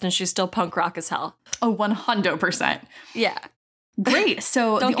anarchist and she's still punk rock as hell. Oh, 100%. Yeah. Great.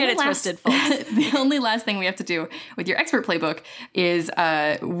 So don't get it twisted, folks. The only last thing we have to do with your expert playbook is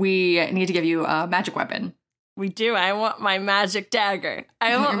we need to give you a magic weapon. We do. I want my magic dagger.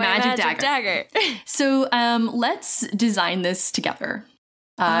 I want my magic dagger. So let's design this together.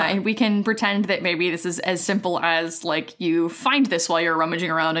 And we can pretend that maybe this is as simple as, like, you find this while you're rummaging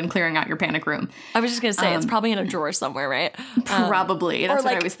around and clearing out your panic room. I was just going to say, it's probably in a drawer somewhere, right? Probably. That's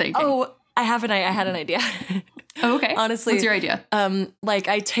what I was thinking. Oh, I had an idea. Oh, okay. Honestly. What's your idea? Like,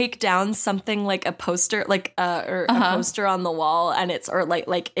 I take down something like a poster, like, or a poster on the wall, and it's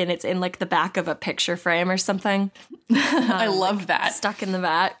in, like, the back of a picture frame or something. I love that. Stuck in the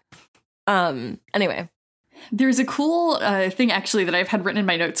back. Anyway. There's a cool thing, actually, that I've had written in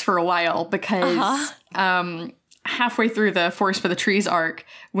my notes for a while because halfway through the Forest for the Trees arc,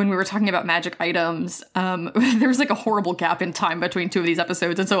 when we were talking about magic items, there was like a horrible gap in time between two of these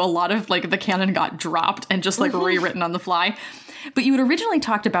episodes. And so a lot of like the canon got dropped and just like rewritten on the fly. But you had originally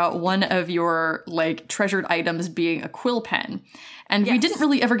talked about one of your like treasured items being a quill pen. And we didn't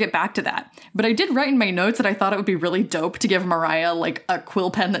really ever get back to that. But I did write in my notes that I thought it would be really dope to give Mariah like a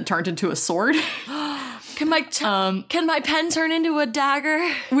quill pen that turned into a sword. Can my pen turn into a dagger?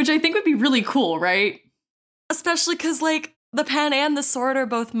 Which I think would be really cool, right? Especially because, like, the pen and the sword are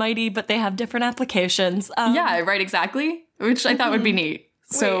both mighty, but they have different applications. Yeah, right, exactly. Which I thought would be neat.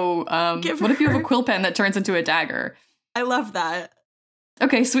 So, what if you have a quill pen that turns into a dagger? I love that.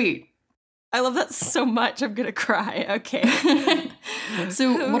 Okay, sweet. I love that so much. I'm gonna cry. Okay.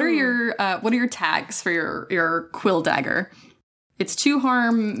 So, what are your tags for your quill dagger? It's 2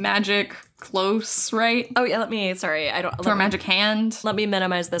 harm, magic, close, right? Oh yeah. Sorry, I don't. Or magic hand. Let me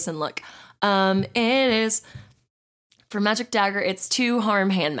minimize this and look. It is for magic dagger. It's 2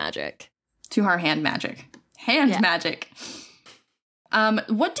 harm hand magic. 2 harm hand magic. Magic.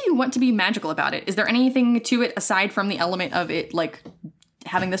 What do you want to be magical about it? Is there anything to it aside from the element of it, like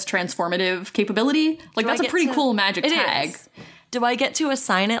having this transformative capability? Like that's a pretty cool magic tag. Do I get to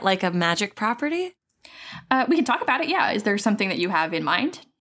assign it like a magic property? We can talk about it. Yeah. Is there something that you have in mind?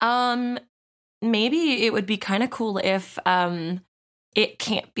 Maybe it would be kind of cool if it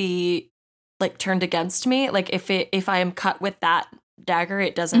can't be like turned against me. Like if I am cut with that dagger,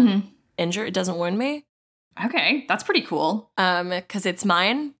 it doesn't injure, it doesn't wound me. Okay, that's pretty cool. Because it's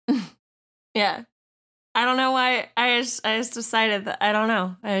mine. Yeah. I don't know why. I just decided that. I don't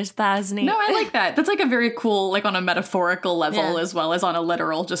know. I just thought it was neat. No, I like that. That's like a very cool, like on a metaphorical level as well as on a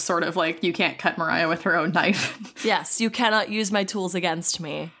literal, just sort of like you can't cut Mariah with her own knife. Yes, you cannot use my tools against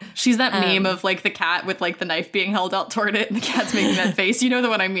me. She's that meme of like the cat with like the knife being held out toward it and the cat's making that face. You know the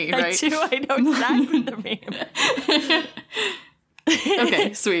one I mean, right? I do. I know exactly the meme.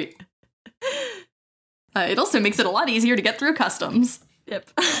 Okay, sweet. It also makes it a lot easier to get through customs.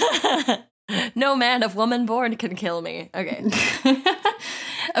 Yep. No man of woman born can kill me. Okay.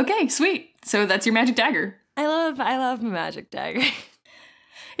 Okay, sweet. So that's your magic dagger. I love my magic dagger.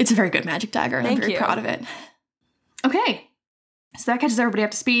 It's a very good magic dagger, and I'm very proud of it. Okay. So that catches everybody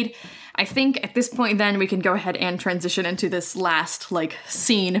up to speed. I think at this point then we can go ahead and transition into this last like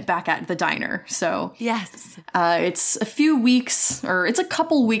scene back at the diner. So yes, it's a few weeks, or it's a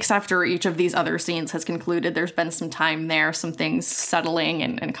couple weeks after each of these other scenes has concluded. There's been some time there, some things settling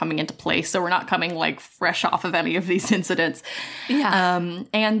and coming into place. So we're not coming like fresh off of any of these incidents. Yeah.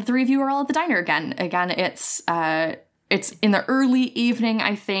 And the 3 of you are all at the diner again. Again, it's in the early evening,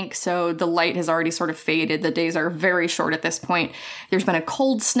 I think, so the light has already sort of faded. The days are very short at this point. There's been a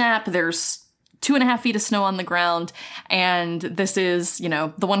cold snap. There's 2.5 feet of snow on the ground. And this is,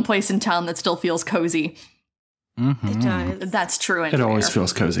 the one place in town that still feels cozy. Mm-hmm. It does. That's true. It always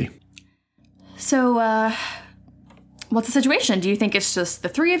feels cozy. So, what's the situation? Do you think it's just the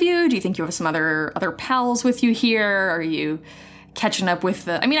 3 of you? Do you think you have some other pals with you here? Are you catching up with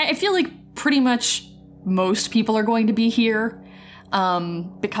I feel like pretty much most people are going to be here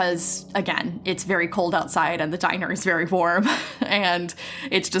because, again, it's very cold outside and the diner is very warm and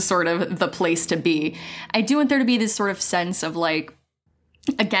it's just sort of the place to be. I do want there to be this sort of sense of, like,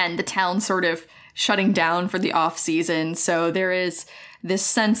 again, the town sort of shutting down for the off season. So there is this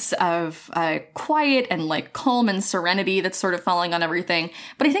sense of quiet and, like, calm and serenity that's sort of falling on everything.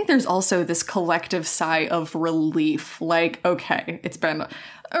 But I think there's also this collective sigh of relief. Like, okay, it's been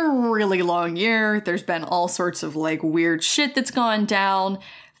a really long year. There's been all sorts of like weird shit that's gone down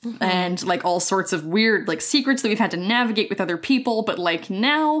and like all sorts of weird like secrets that we've had to navigate with other people. But like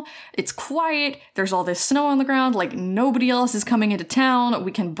now it's quiet. There's all this snow on the ground. Like nobody else is coming into town.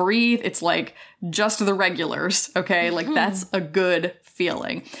 We can breathe. It's like just the regulars. Okay. Like that's a good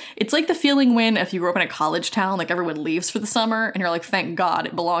feeling. It's like the feeling when if you grew up in a college town, like everyone leaves for the summer and you're like, thank God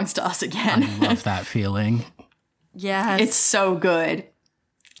it belongs to us again. I love that feeling. Yes. It's so good.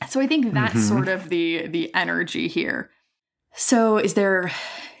 So I think that's sort of the energy here. So is there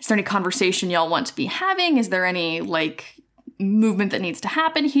any conversation y'all want to be having? Is there any like movement that needs to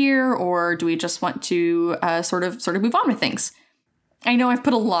happen here, or do we just want to sort of move on with things? I know I've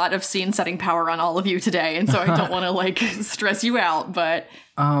put a lot of scene setting power on all of you today, and so I don't want to like stress you out, but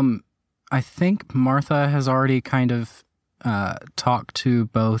I think Martha has already kind of talked to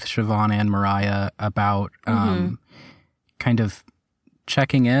both Siobhan and Mariah about kind of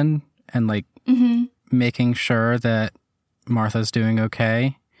checking in and like making sure that Martha's doing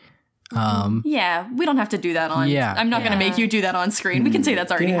okay. Yeah, we don't have to do that on. Yeah. I'm not going to make you do that on screen. We can say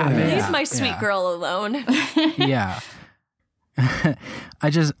that's already happened. Leave my sweet girl alone. Yeah. I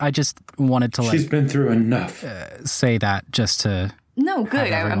just wanted to She's been through enough. say that just to No, good. have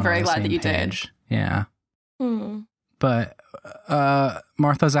everyone I'm very on the glad same that you page. Yeah. Hmm. But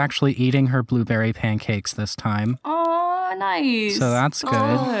Martha's actually eating her blueberry pancakes this time. did. Oh, nice. So that's good.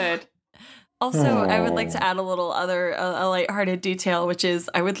 Good. Also, I would like to add a little other a lighthearted detail, which is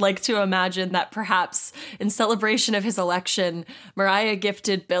I would like to imagine that perhaps in celebration of his election, Mariah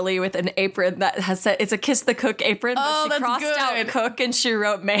gifted Billy with an apron that has said it's a Kiss the Cook apron, but Oh, she that's crossed out good. Cook and she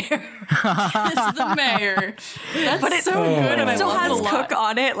wrote Mayor. Kiss the mayor. That's But it's so good. And It I still love it has a lot. Cook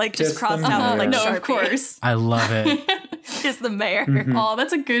on it, like just Kiss crossed the out with like mayor. No, Sharpie. of course. I love it. Kiss the Mayor. Oh,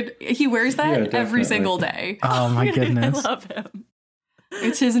 that's a good. He wears that Yeah, every definitely. single day. Oh my I goodness. love him.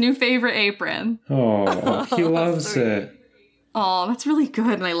 It's his new favorite apron. Oh, he loves sweet. it. Oh, that's really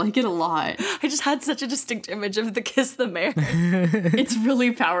good, and I like it a lot. I just had such a distinct image of the Kiss the Mayor. It's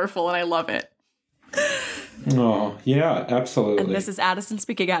really powerful, and I love it. Oh, yeah, absolutely. And this is Addison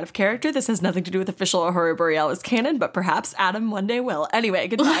speaking out of character. This has nothing to do with official Aurora Borealis canon, but perhaps Adam one day will. Anyway,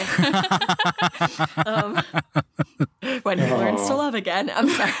 goodbye. When he learns to love again. I'm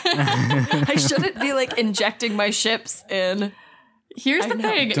sorry. I shouldn't be like injecting my ships in. Here's the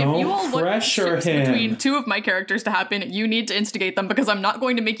thing: Don't if you all want pressure ships him. between two of my characters to happen, you need to instigate them because I'm not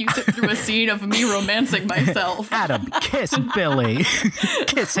going to make you sit through a scene of me romancing myself. Adam, kiss Billy.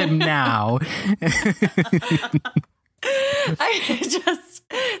 Kiss him now.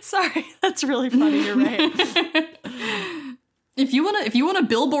 Sorry, that's really funny. You're right. If you wanna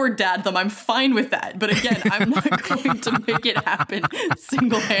billboard dad them, I'm fine with that. But again, I'm not going to make it happen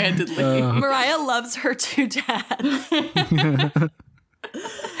single-handedly. Mariah loves her two dads.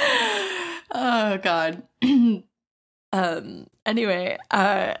 Oh God. Anyway,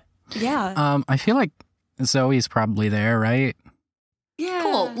 yeah. I feel like Zoe's probably there, right? Yeah.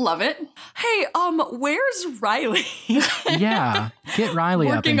 Cool. Love it. Hey, where's Riley? Yeah. Get Riley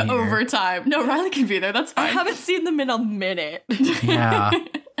up in Working here. overtime. No, Riley can be there. That's I fine. haven't seen them in a minute. Yeah.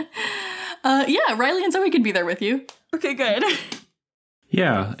 Yeah, Riley and Zoe can be there with you. Okay, good.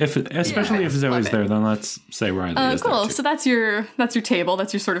 Yeah, especially if love Zoe's it. there, then let's say Riley is Cool. there too. So that's your table.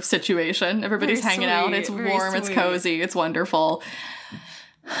 That's your sort of situation. Everybody's Very hanging out. sweet, It's very warm. It's sweet. cozy. It's wonderful.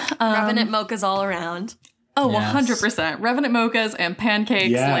 Revenant mochas all around. Oh, Yes. 100%. Revenant mochas and pancakes,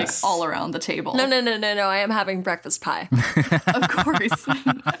 Yes. like all around the table. No. I am having breakfast pie. Of course.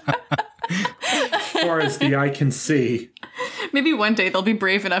 As far as the eye can see. Maybe one day they'll be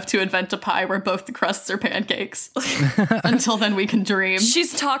brave enough to invent a pie where both the crusts are pancakes. Until then, we can dream.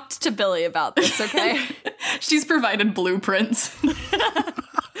 She's talked to Billy about this, okay? She's provided blueprints.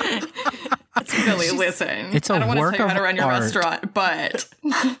 Billy, listen. It's a I don't want to work tell you how to of run your art. restaurant, but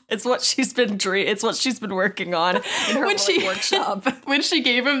It's what she's been working on in her When she- workshop. when she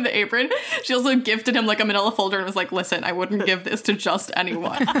gave him the apron, she also gifted him like a manila folder and was like, listen, I wouldn't give this to just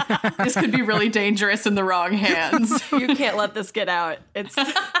anyone. This could be really dangerous in the wrong hands. You can't let this get out. It's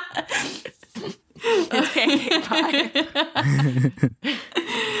it's pancake pie.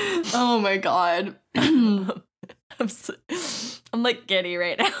 Oh my God. I'm like giddy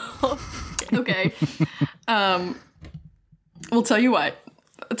right now. Okay. We'll tell you what.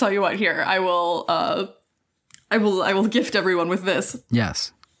 Here. I will gift everyone with this.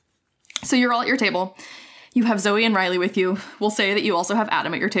 Yes. So you're all at your table. You have Zoe and Riley with you. We'll say that you also have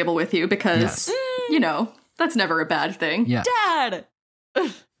Adam at your table with you because, Yes. you know, that's never a bad thing. Yeah. Dad!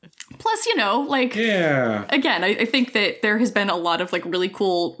 Plus, you know, like, Yeah. again, I think that there has been a lot of like really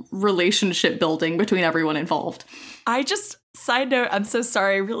cool relationship building between everyone involved. Side note, I'm so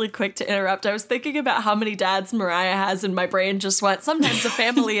sorry, really quick to interrupt. I was thinking about how many dads Mariah has, and my brain just went, sometimes a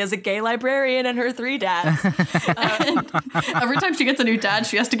family is a gay librarian and her 3 dads. Every time she gets a new dad,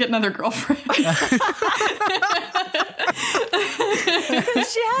 she has to get another girlfriend. She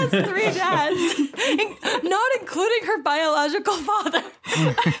has 3 dads, not including her biological father.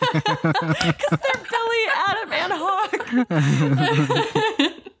 Because they're Billy, Adam, and Hawk.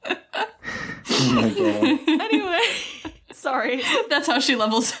 Oh my God. Anyway, sorry. That's how she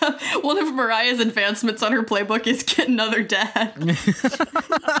levels up. One of Mariah's advancements on her playbook is get another dad.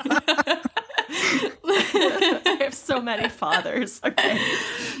 I have so many fathers. Okay.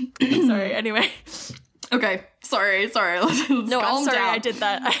 Sorry, anyway. Okay, sorry. Let's No, I'm calm sorry down. I did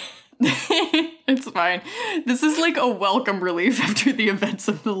that. It's fine. This is like a welcome relief after the events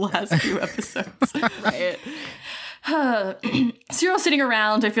of the last few episodes. Right. So you're all sitting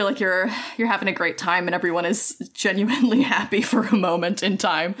around. I feel like you're having a great time and everyone is genuinely happy for a moment in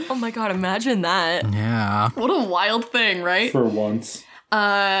time. Oh my god, imagine that. Yeah. What a wild thing, right? For once.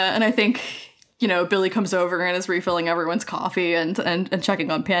 And I think, Billy comes over and is refilling everyone's coffee and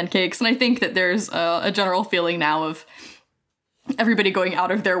checking on pancakes. And I think that there's a general feeling now of everybody going out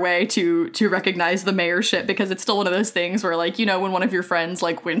of their way to recognize the mayorship, because it's still one of those things where, like, when one of your friends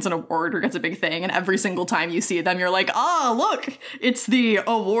like wins an award or gets a big thing, and every single time you see them, you're like, look, it's the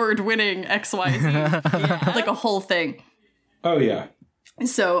award-winning XYZ. Yeah. Like a whole thing. Oh, yeah.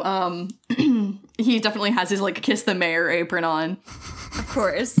 So, he definitely has his, like, kiss the mayor apron on. Of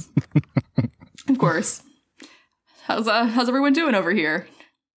course. Of course. How's everyone doing over here?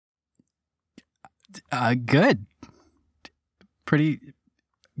 Good. Pretty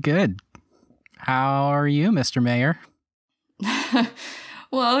good. How are you, Mr. Mayor?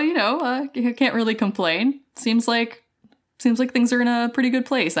 Well, I can't really complain. Seems like things are in a pretty good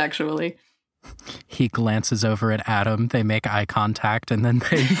place, actually. He glances over at Adam. They make eye contact, and then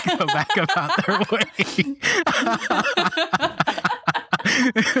they go back about their way.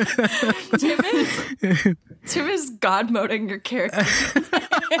 Tim is God moding your character.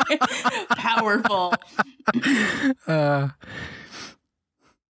 Powerful.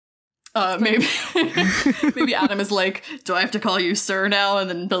 Maybe Adam is like, do I have to call you sir now? And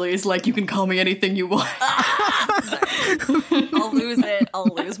then Billy's like, you can call me anything you want. I'll lose it. I'll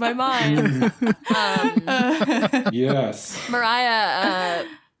lose my mind. Yes.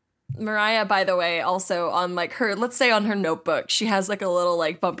 Mariah, by the way, also on like let's say on her notebook, she has like a little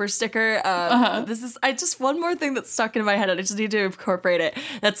like bumper sticker. This is one more thing that's stuck in my head, and I just need to incorporate it.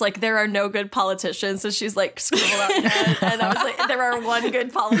 That's like, there are no good politicians. So she's like scribbled out that, and I was like, there are one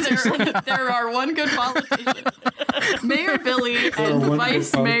good politician. There are one good politician. Mayor Billy and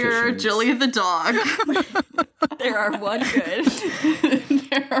Vice Mayor Jilly the dog. There are one good.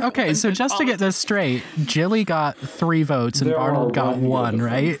 Okay, so just to get this straight, Jilly got 3 votes and Barnold got 1,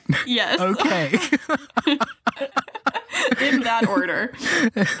 right? Yes. Okay. In that order.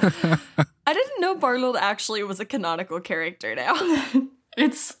 I didn't know Barnold actually was a canonical character now.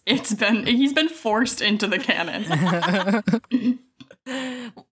 He's been forced into the canon.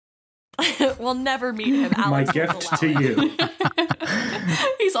 We'll never meet him. My gift to you.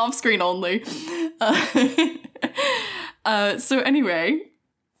 He's off screen only. So anyway,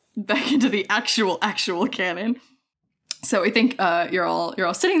 back into the actual canon. So I think you're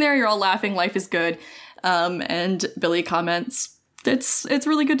all sitting there, you're all laughing, life is good, and Billy comments, "It's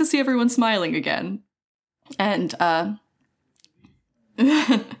really good to see everyone smiling again," and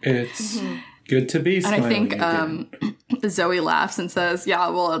it's good to be smiling. And I think Zoe laughs and says, "Yeah,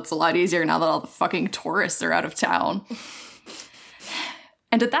 well, it's a lot easier now that all the fucking tourists are out of town."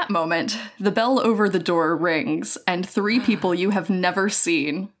 And at that moment, the bell over the door rings, and 3 people you have never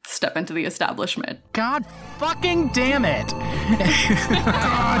seen step into the establishment. God fucking damn it!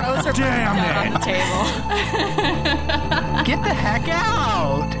 God damn it! On the table. Get the heck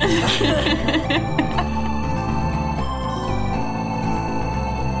out!